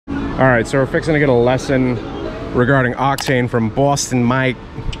All right, so we're fixing to get a lesson regarding octane from Boston Mike.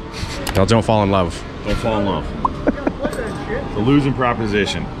 No, don't fall in love. Don't fall in love. The losing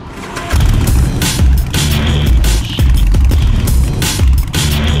proposition.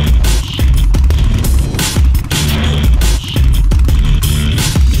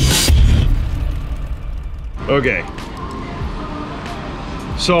 Okay.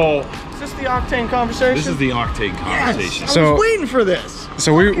 So is this the octane conversation? This is the octane conversation. Yes, I was waiting for this.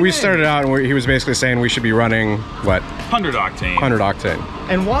 So we started out and he was basically saying we should be running what? 100 octane. 100 octane.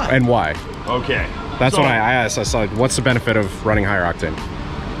 And why? And why? Okay. That's what I asked. I saw, what's the benefit of running higher octane?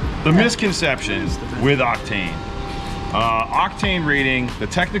 The misconception with octane. Octane rating, the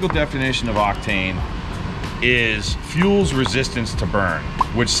technical definition of octane is fuel's resistance to burn,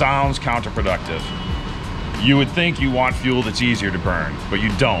 which sounds counterproductive. You would think you want fuel that's easier to burn, but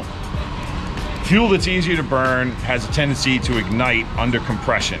you don't. Fuel that's easier to burn has a tendency to ignite under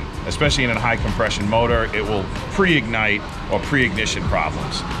compression, especially in a high compression motor. It will pre-ignite or pre-ignition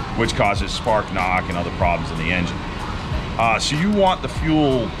problems, which causes spark knock and other problems in the engine. So you want the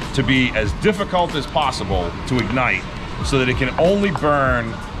fuel to be as difficult as possible to ignite so that it can only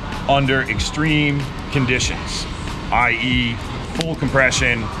burn under extreme conditions, i.e. full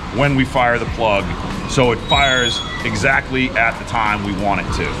compression when we fire the plug, so it fires exactly at the time we want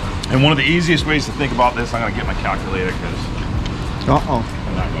it to. And one of the easiest ways to think about this, I'm gonna get my calculator because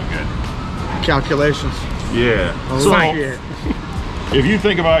I'm not going good. Calculations. Yeah. So if you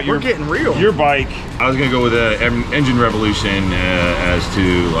think about your getting real. Your bike, I was gonna go with engine revolution as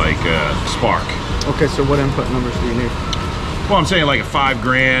to like spark. Okay, so what input numbers do you need? Well, I'm saying like a 5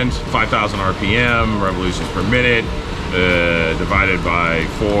 grand, 5,000 RPM, revolutions per minute, divided by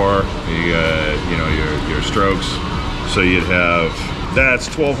 4. You know your strokes. So you'd have, that's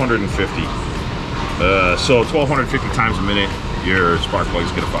 1,250. So 1,250 times a minute, your spark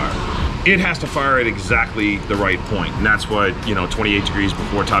plug's gonna fire. It has to fire at exactly the right point, and that's what, 28 degrees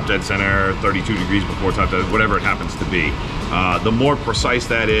before top dead center, 32 degrees before top dead, whatever it happens to be. The more precise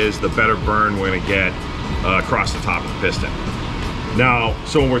that is, the better burn we're gonna get across the top of the piston. Now,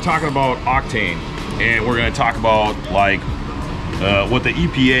 so when we're talking about octane, and we're gonna talk about like what the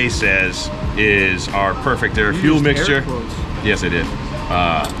EPA says is our perfect air fuel mixture. Yes, I did.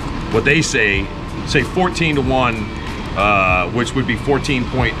 What they say 14 to 1, which would be 14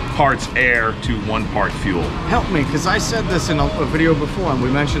 parts air to 1 part fuel. Help me, because I said this in a video before, and we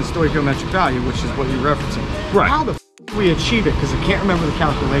mentioned stoichiometric value, which is what you're referencing. Right. How the f do we achieve it? Because I can't remember the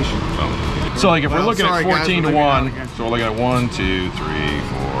calculation. Oh. So like if we're looking at 14 to 1, so we're looking at 1, 2, 3, 4,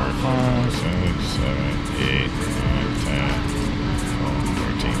 5, 6, 7, 8, 9, 10,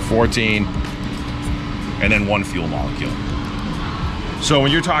 12, 13, 14, and then 1 fuel molecule. So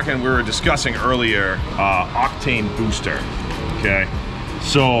when you're talking, we were discussing earlier, Octane Booster, okay?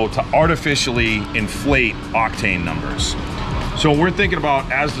 So to artificially inflate octane numbers. So we're thinking about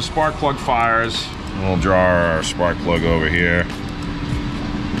as the spark plug fires, we'll draw our spark plug over here,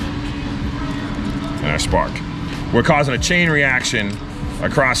 and our spark. We're causing a chain reaction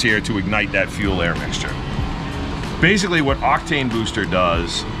across here to ignite that fuel air mixture. Basically what Octane Booster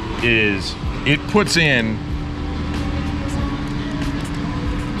does is it puts in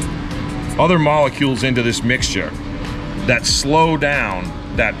other molecules into this mixture that slow down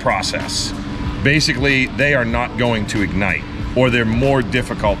that process. Basically, they are not going to ignite, or they're more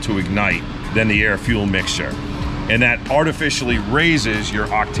difficult to ignite than the air fuel mixture. And that artificially raises your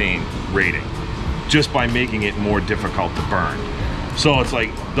octane rating just by making it more difficult to burn. So it's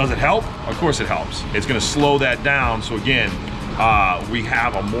like, does it help? Of course it helps. It's gonna slow that down. So again, we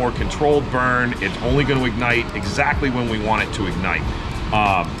have a more controlled burn. It's only gonna ignite exactly when we want it to ignite.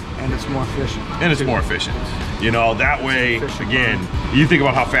 And it's more efficient. And it's more efficient. That way, again, you think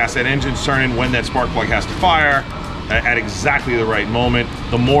about how fast that engine's turning, when that spark plug has to fire, at exactly the right moment.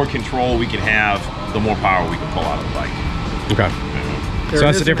 The more control we can have, the more power we can pull out of the bike. Okay. So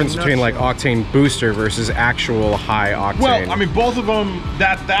that's the difference between like Octane Booster versus actual high octane. Well, I mean, both of them,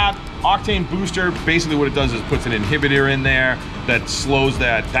 that Octane Booster, basically what it does is puts an inhibitor in there that slows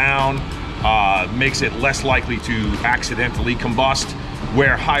that down, makes it less likely to accidentally combust,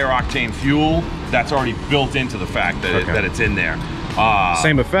 where higher octane fuel, that's already built into the fact that, that it's in there.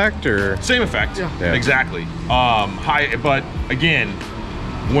 Same effect, or? Same effect, Yeah. Exactly. But again,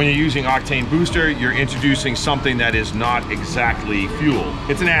 when you're using Octane Booster, you're introducing something that is not exactly fuel.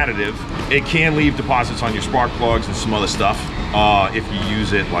 It's an additive. It can leave deposits on your spark plugs and some other stuff if you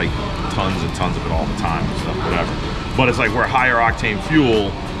use it like tons and tons of it all the time and stuff, whatever. But it's like where higher octane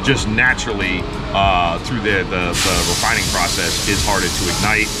fuel just naturally through the refining process is harder to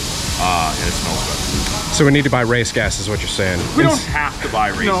ignite. and it smells good. So we need to buy race gas, is what you're saying. We don't have to buy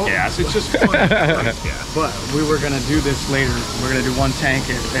race gas. It's just fun to buy race gas. But we were gonna do this later. We're gonna do one tank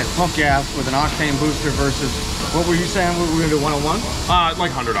at pump gas with an octane booster versus, what were you saying? We're gonna do 101?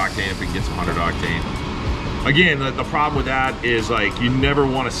 Like 100 octane if we can get some 100 octane. Again, the problem with that is like you never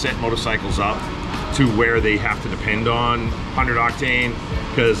want to set motorcycles up to where they have to depend on 100 octane,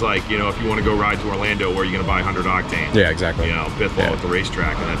 because like, you know, if you want to go ride to Orlando, where are you going to buy 100 octane? Yeah, exactly. You know, Bithell at the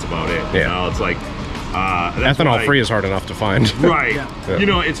racetrack, and that's about it. Yeah. You know, it's like ethanol free is hard enough to find. Right. Yeah. You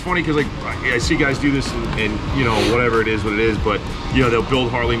know, it's funny because like I see guys do this and you know, whatever it is, what it is, but you know, they'll build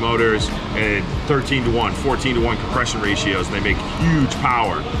Harley motors and 13-to-1, 14-to-1 compression ratios, and they make huge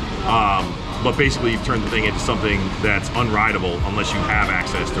power. But basically you've turned the thing into something that's unrideable unless you have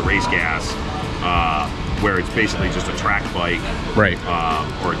access to race gas, where it's basically just a track bike, right?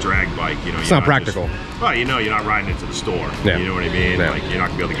 Or a drag bike. You know, it's not practical. Well, you know, you're not riding it to the store. Yeah. You know what I mean? Yeah. Like, you're not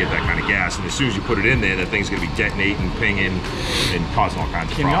gonna be able to get that kind of gas, and as soon as you put it in there, that thing's gonna be detonating, pinging, and causing all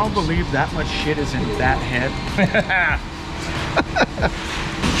kinds of problems. Can y'all believe that much shit is in that head?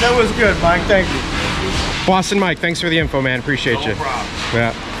 That was good, Mike. Thank you. Boston Mike, thanks for the info, man. Appreciate you. No problem.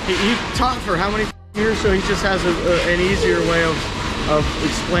 Yeah. He taught for how many years, so he just has an easier way of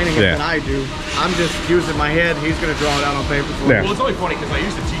explaining it than I do. I'm just using my head. He's going to draw it out on paper for me. Well, it's only funny because I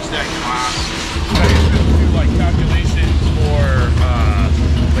used to teach that class. I used to do like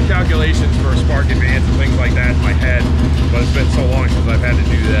calculations for spark advance and things like that in my head, but it's been so long since I've had to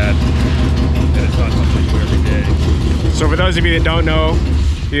do that, and it's not something I do every day. So for those of you that don't know,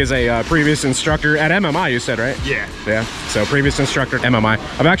 he is a previous instructor at MMI, you said, right? Yeah. Yeah, so previous instructor at MMI.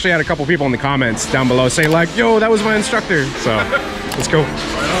 I've actually had a couple people in the comments down below say like, yo, that was my instructor. So, it's cool.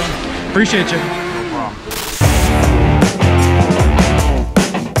 Right on. Appreciate you.